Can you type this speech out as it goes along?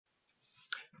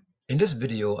In this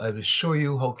video, I will show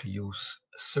you how to use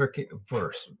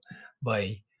Circuitverse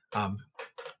by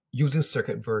using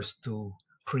Circuitverse to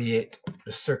create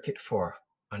the circuit for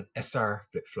an SR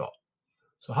flip-flop.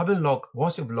 So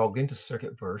once you've logged into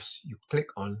Circuitverse, you click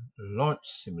on Launch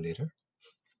Simulator.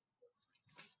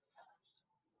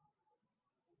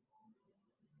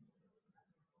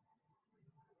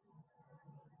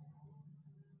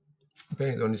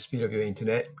 Depending on the speed of your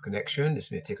internet connection, this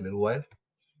may take a little while.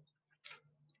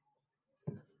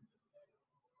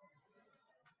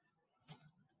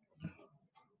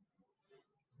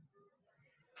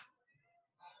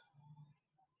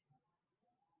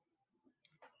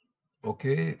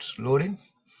 Okay, it's loading.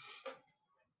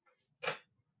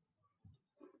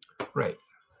 Right.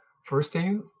 First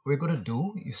thing we're going to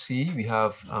do, you see we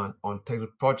have an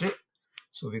untitled project.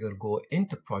 So we're going to go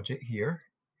into project here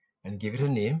and give it a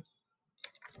name.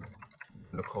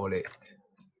 I'm going to call it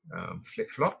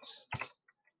flip-flops.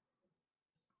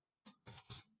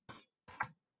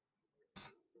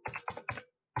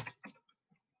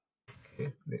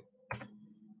 Okay.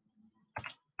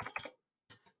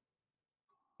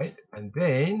 Right. And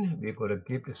then we're going to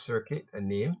give the circuit a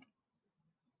name.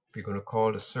 We're going to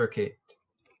call the circuit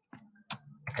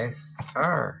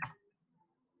SR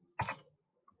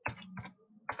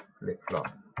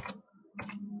flip-flop.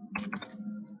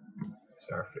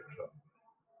 SR flip-flop.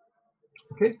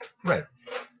 Okay, right.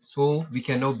 So we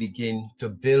can now begin to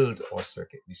build our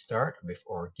circuit. We start with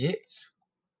our gates.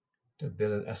 To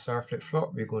build an SR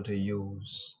flip-flop, we're going to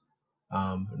use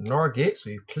NOR gate. So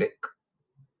you click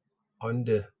on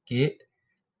the gate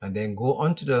and then go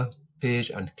onto the page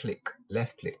and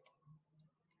left click.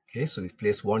 Okay, so we've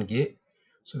placed one gate.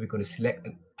 So we're going to select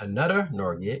another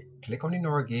NOR gate, click on the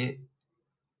NOR gate,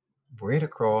 bring it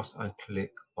across and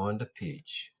click on the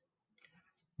page.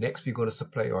 Next, we're going to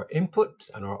supply our input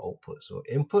and our output. So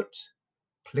input,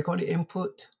 click on the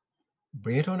input,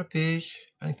 bring it on the page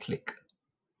and click.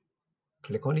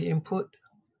 Click on the input,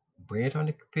 bring it on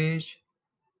the page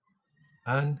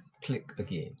and click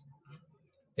again.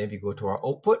 Then we go to our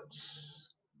outputs,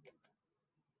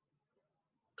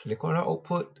 click on our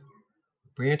output,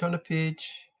 bring it on the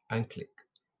page and click.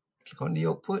 Click on the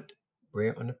output,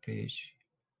 bring it on the page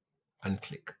and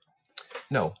click.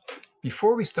 Now,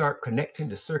 before we start connecting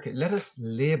the circuit, let us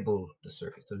label the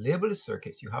circuits. To label the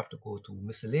circuits, you have to go to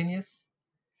miscellaneous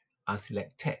and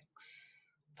select text.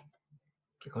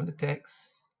 Click on the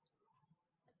text,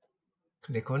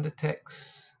 click on the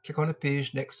text, click on the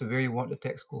page next to where you want the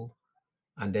text go,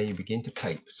 and then you begin to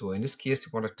type. So in this case,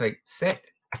 you want to type set.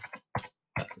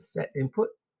 That's the set input.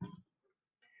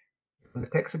 Click on the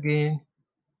text again,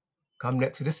 come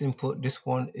next to this input. This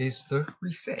one is the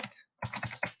reset.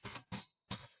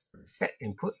 Set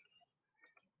input.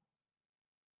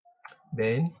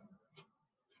 Then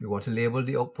we want to label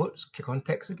the outputs. Click on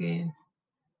text again.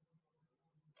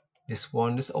 This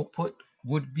output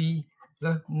would be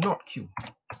the NOT Q.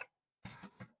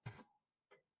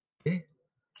 Okay,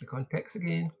 click on text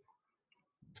again.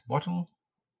 This bottom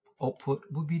output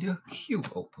would be the Q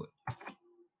output.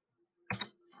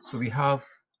 So we have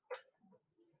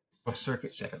our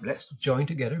circuit setup. Let's join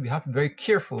together. We have to be very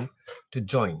careful to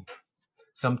join.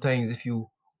 Sometimes if you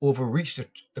overreach the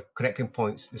connecting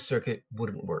points, the circuit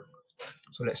wouldn't work.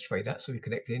 So let's try that. So we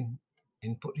connect in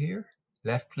input here,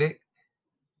 left click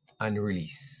and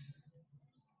release.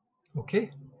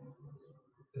 Okay,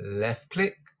 left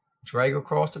click, drag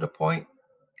across to the point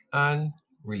and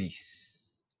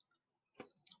release.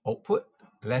 Output,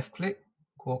 left click,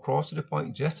 go across to the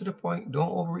point, just to the point,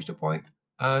 don't overreach the point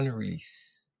and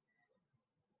release.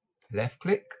 Left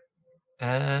click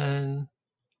and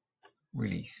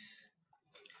release.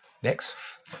 Next,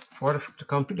 to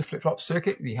complete the flip-flop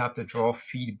circuit, we have to draw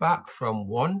feedback from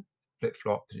one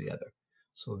flip-flop to the other.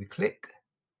 So we click.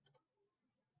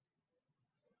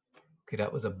 Okay,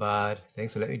 that was a bad thing.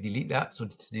 So let me delete that. So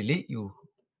to delete, you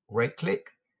right click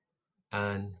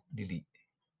and delete.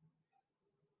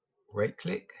 Right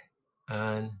click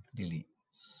and delete.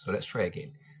 So let's try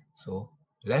again. So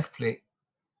left click,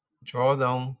 draw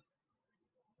down,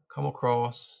 come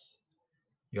across.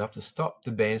 You have to stop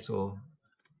the bend. So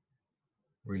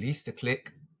release the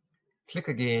click, click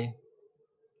again,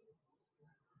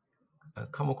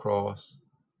 and come across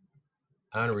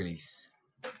and release.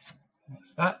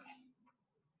 That's that.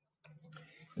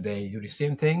 Then you do the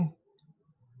same thing,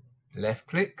 left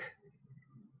click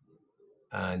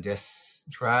and just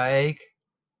drag,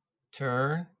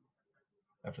 turn,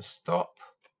 have to stop,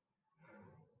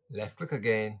 left click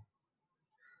again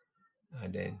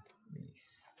and then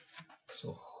release.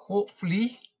 So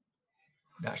hopefully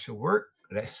that should work.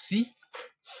 Let's see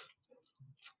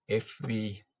if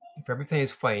everything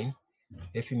is fine.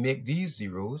 if you make these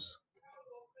zeros,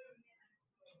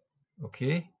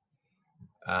 okay,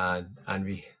 and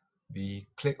we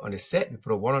click on the set, we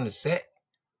put a 1 on the set,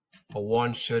 a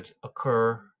 1 should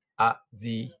occur at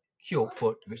the Q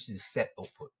output, which is the set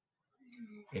output.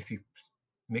 If you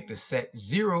make the set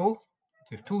 0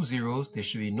 with 2 zeros, there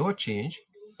should be no change.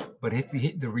 But if we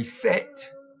hit the reset,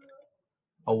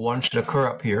 a 1 should occur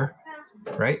up here,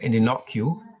 right, in the not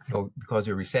Q, because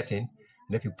you're resetting.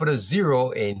 And if you put a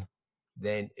 0 in,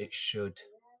 then it should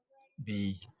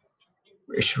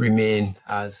remain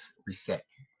as reset.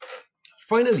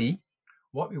 Finally,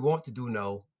 what we want to do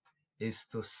now is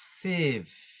to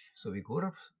save. So we go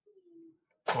to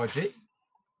project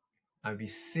and we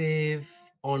save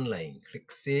online.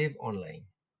 Click save online.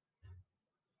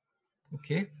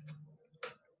 Okay,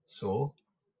 so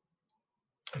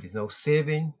it is now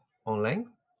saving online.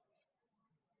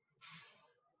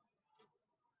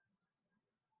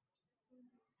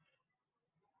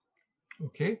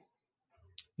 Okay,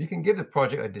 you can give the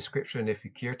project a description if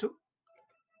you care to.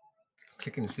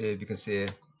 Click and save. You can say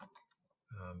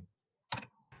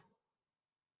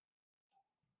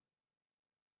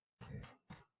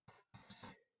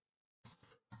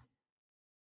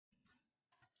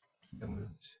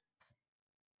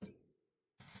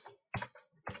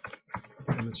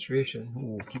demonstration.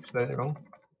 Ooh, keep spelling it wrong.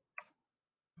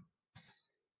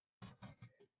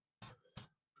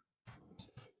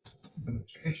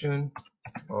 Demonstration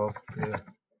of the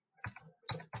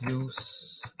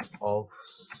use of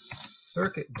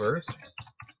circuit burst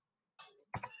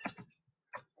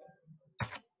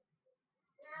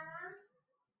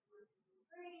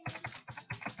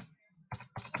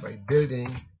by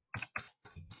building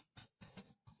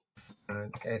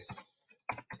an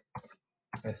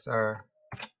SR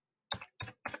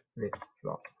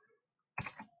flip-flop.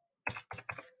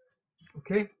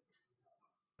 Okay,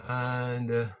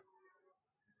 and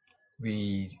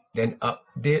we then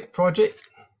update project.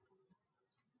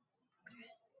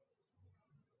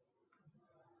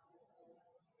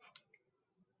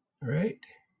 Right.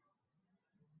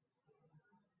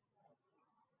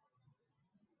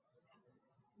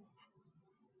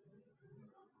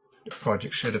 The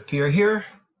project should appear here.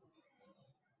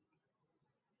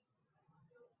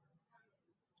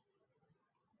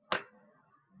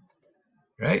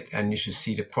 Right, and you should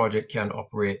see the project can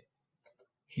operate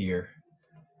here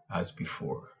as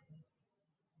before.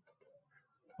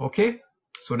 Okay,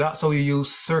 so that's how you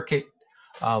use circuit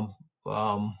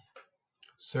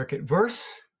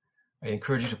verse. I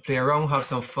encourage you to play around, have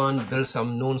some fun, build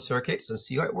some known circuits, and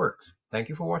see how it works. Thank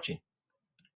you for watching.